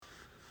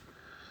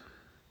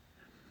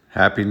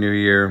Happy New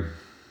Year.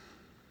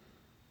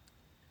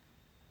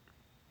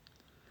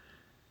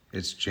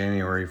 It's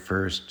January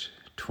 1st,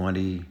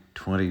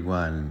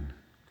 2021.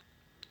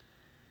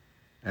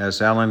 As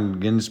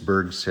Allen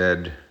Ginsberg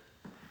said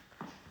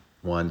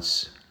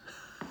once,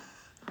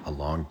 a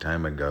long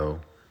time ago,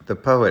 the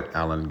poet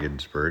Allen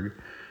Ginsberg,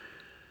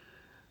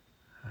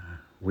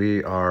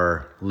 we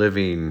are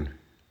living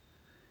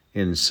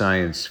in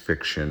science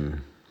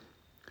fiction.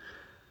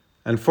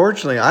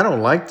 Unfortunately, I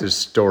don't like this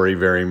story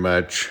very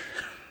much.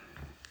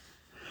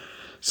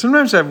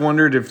 Sometimes I've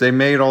wondered if they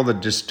made all the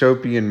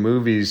dystopian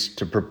movies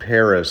to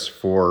prepare us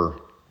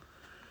for,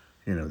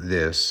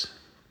 this.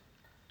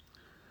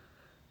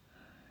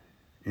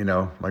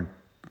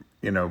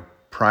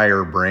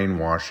 Prior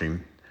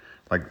brainwashing.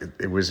 Like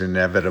it was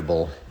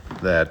inevitable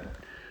that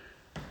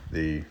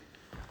that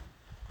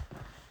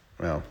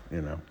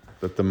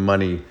the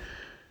money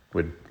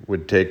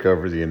would take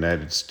over the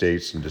United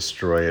States and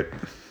destroy it.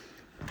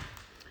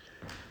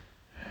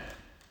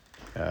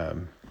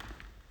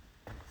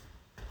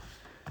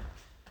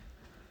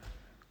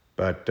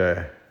 But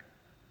I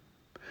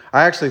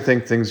actually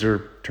think things are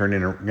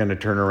going to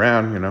turn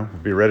around. We'll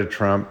be rid of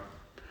Trump,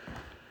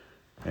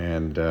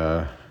 and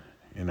I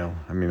know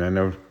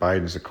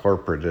Biden's a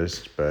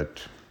corporatist,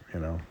 but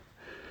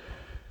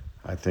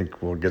I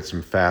think we'll get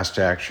some fast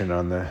action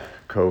on the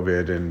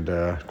COVID and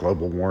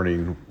global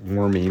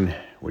warming,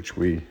 which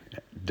we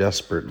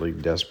desperately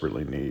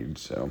need.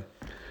 So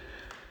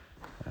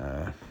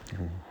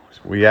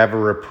we have a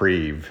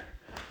reprieve,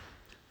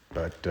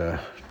 but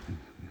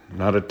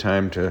not a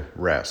time to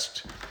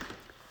rest.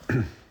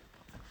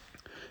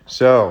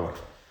 So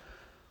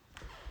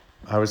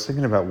I was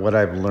thinking about what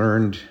I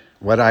learned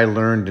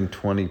in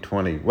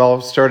 2020. Well,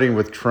 starting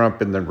with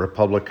Trump and the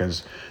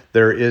Republicans,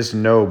 there is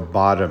no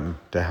bottom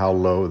to how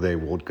low they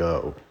will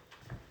go.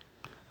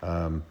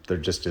 There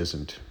just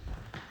isn't,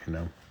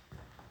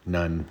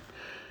 none.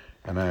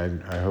 And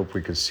I hope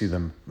we could see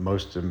them,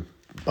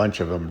 bunch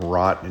of them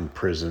rot in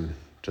prison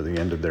to the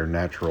end of their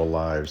natural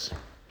lives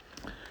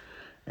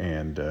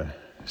and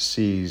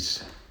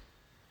seize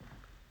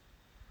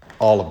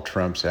all of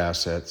Trump's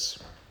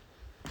assets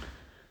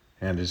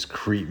and his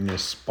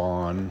cretinous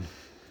spawn.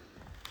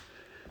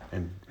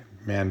 And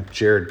man,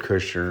 Jared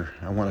Kushner,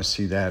 I want to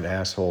see that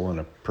asshole in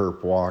a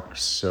perp walk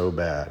so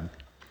bad.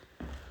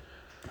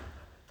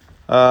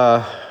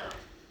 What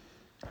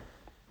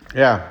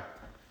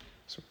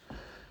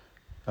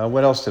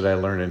else did I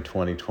learn in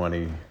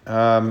 2020?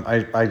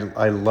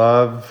 I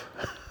love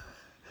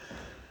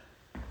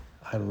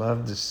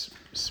this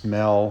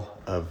smell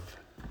of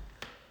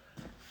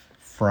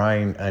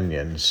frying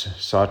onions,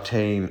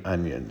 sautéing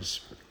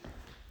onions.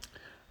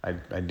 I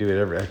do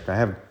it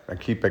I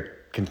keep a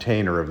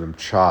container of them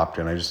chopped,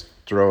 and I just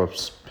throw a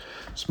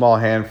small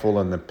handful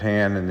in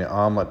the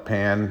omelet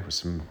pan with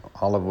some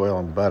olive oil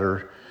and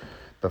butter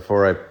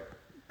before I,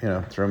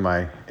 throw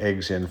my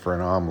eggs in for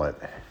an omelet.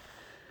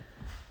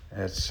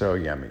 It's so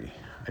yummy.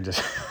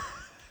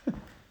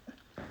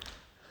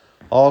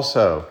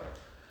 Also,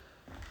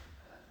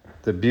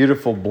 the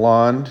beautiful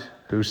blonde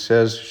who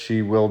says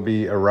she will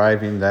be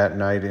arriving that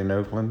night in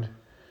Oakland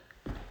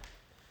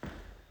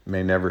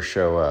may never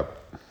show up.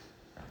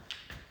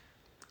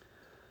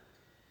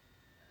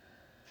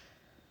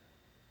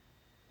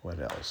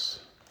 What else?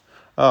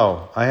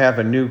 Oh, I have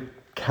a new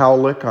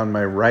cowlick on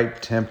my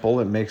right temple.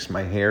 It makes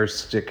my hair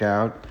stick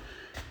out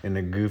in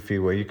a goofy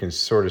way. You can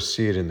sort of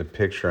see it in the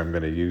picture I'm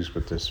going to use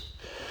with this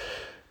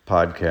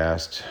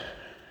podcast.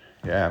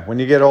 Yeah, when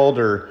you get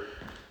older,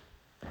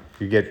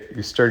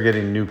 you start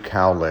getting new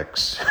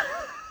cowlicks.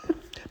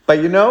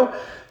 But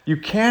you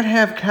can't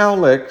have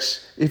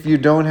cowlicks if you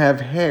don't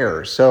have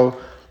hair. So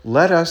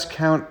let us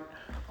count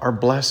our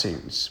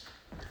blessings.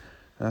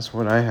 That's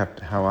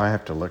how I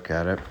have to look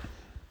at it.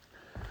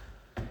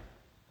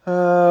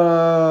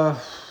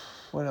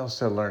 What else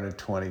did I learn in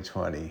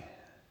 2020?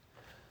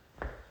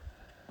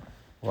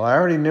 Well, I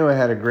already knew I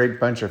had a great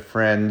bunch of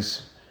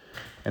friends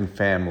and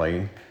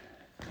family.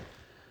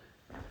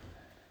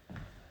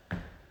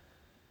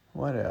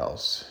 What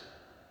else?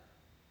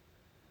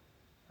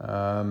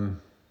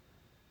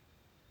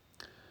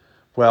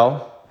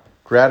 Well,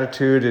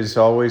 gratitude is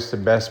always the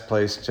best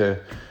place to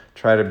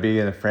try to be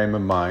in a frame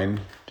of mind.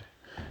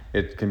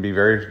 It can be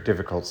very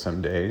difficult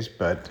some days,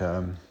 but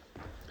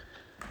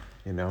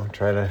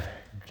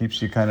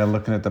keeps you kind of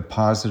looking at the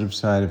positive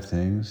side of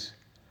things.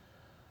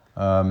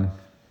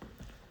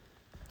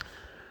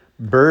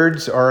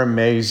 Birds are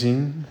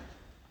amazing.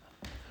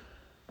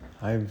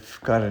 I've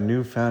got a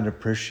newfound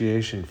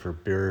appreciation for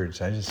birds.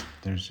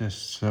 They're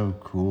just so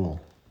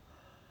cool.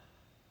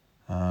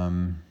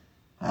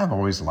 I've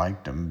always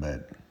liked them,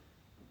 but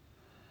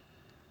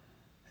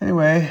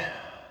anyway,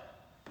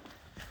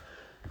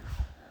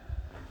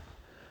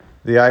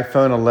 the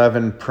iPhone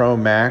 11 Pro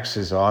Max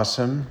is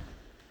awesome.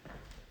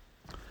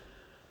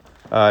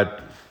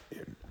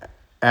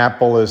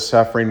 Apple is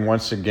suffering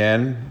once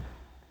again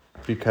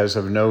because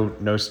of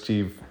no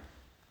Steve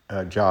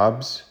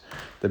Jobs.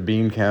 The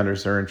bean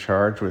counters are in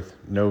charge with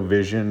no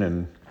vision,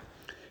 and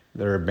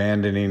they're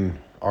abandoning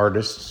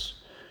artists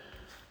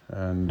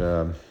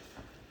And,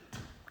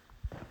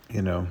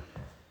 you know,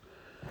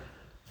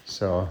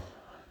 so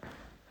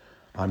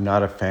I'm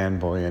not a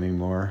fanboy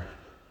anymore.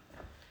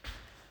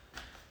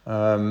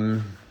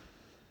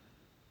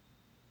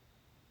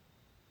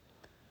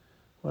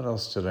 What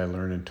else did I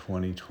learn in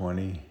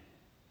 2020?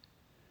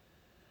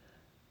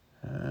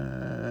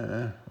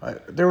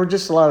 There were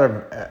just a lot of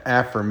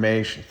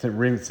affirmations,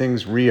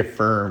 things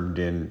reaffirmed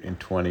in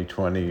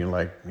 2020.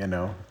 Like, you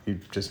know, you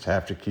just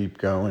have to keep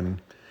going.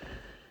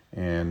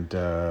 And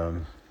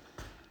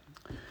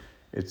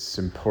it's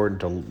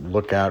important to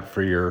look out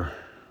for your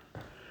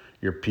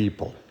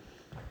people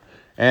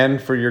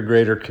and for your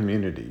greater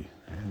community.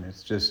 And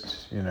it's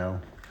just,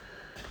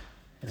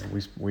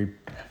 we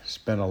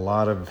spent a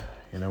lot of,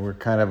 we're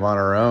kind of on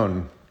our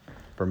own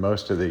for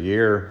most of the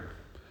year.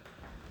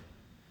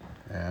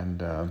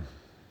 And,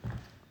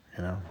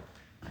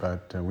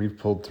 but we've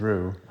pulled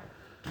through.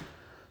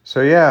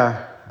 So,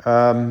 yeah.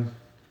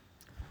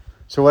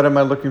 So what am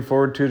I looking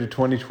forward to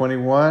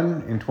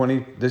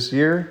 2021 this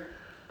year?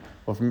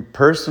 Well,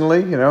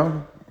 personally,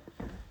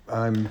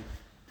 I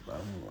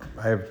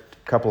have a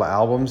couple of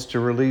albums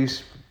to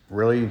release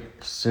really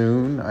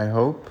soon, I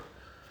hope.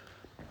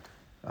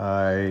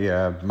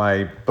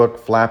 My book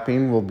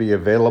Flapping will be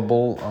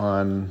available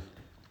on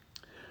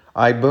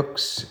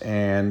iBooks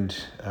and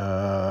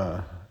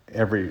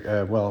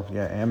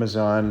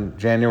Amazon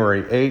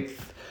January 8th,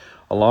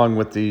 along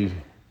with the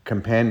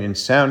companion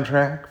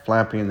soundtrack,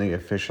 Flapping the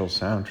official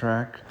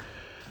soundtrack.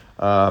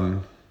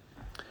 It'll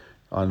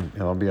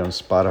be on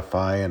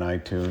Spotify and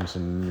iTunes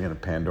and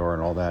Pandora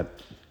and all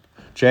that.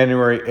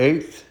 January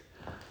 8th,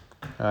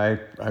 I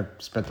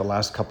spent the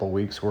last couple of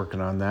weeks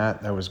working on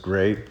that. That was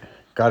great.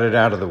 Got it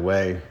out of the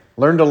way.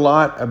 Learned a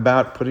lot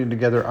about putting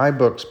together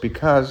iBooks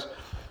because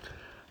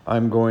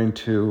I'm going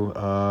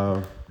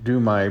to do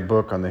my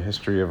book on the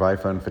history of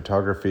iPhone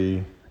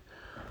photography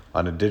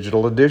on a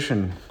digital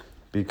edition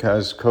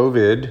because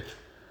COVID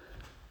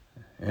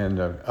and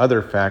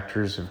other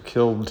factors have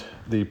killed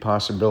the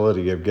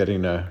possibility of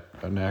getting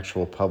an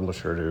actual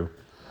publisher to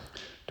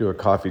do a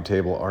coffee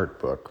table art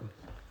book.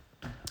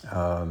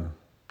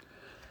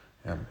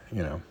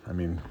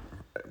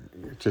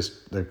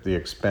 Just the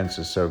expense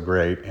is so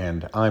great,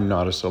 and I'm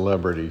not a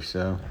celebrity,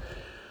 so.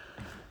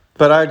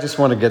 But I just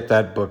want to get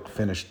that book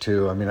finished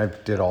too. I mean, I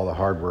did all the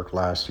hard work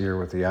last year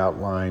with the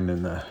outline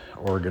and the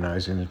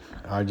organizing.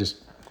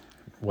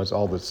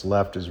 All that's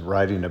left is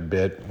writing a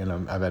bit.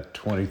 I'm at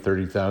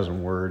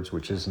 30,000 words,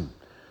 which isn't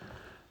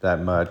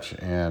that much,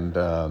 and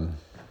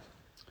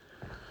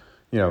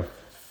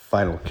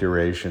final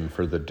curation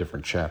for the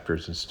different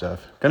chapters and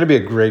stuff. Going to be a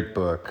great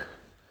book.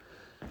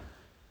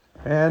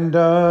 And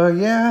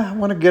I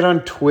want to get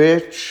on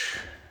Twitch,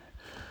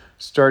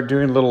 start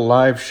doing little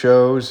live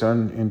shows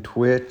in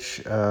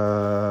Twitch.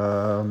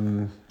 But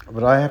I'm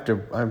going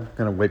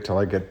to wait till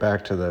I get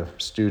back to the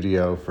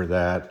studio for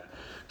that,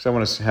 because I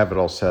want to have it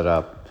all set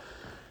up.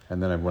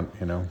 And then I want,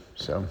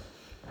 so.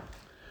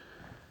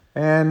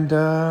 And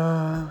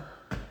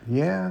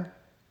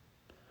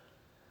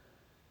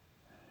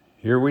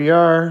here we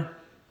are.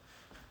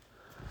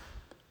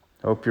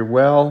 Hope you're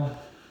well.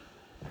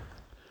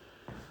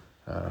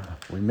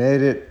 We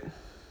made it.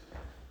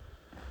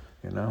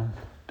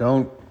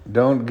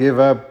 Don't give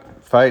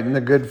up fighting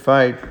the good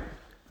fight.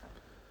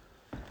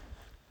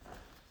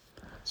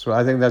 So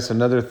I think that's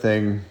another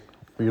thing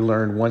we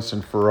learned once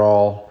and for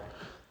all.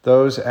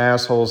 Those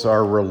assholes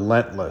are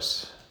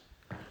relentless.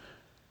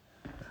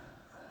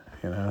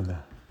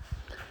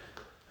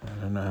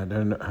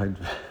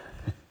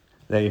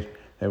 They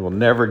will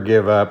never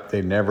give up.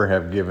 They never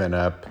have given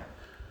up.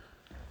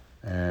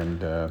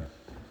 And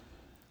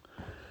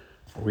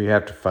we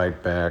have to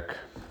fight back.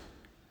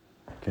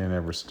 Can't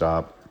ever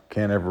stop.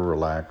 Can't ever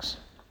relax.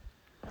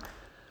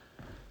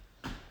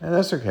 And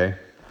that's okay.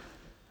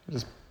 It's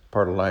just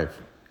part of life.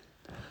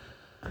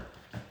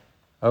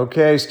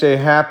 Okay, stay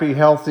happy,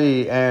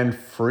 healthy, and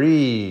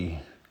free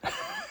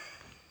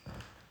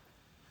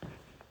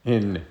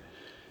in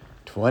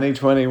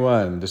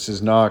 2021. This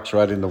is Knox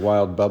riding the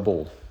wild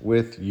bubble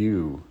with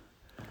you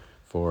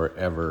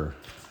forever.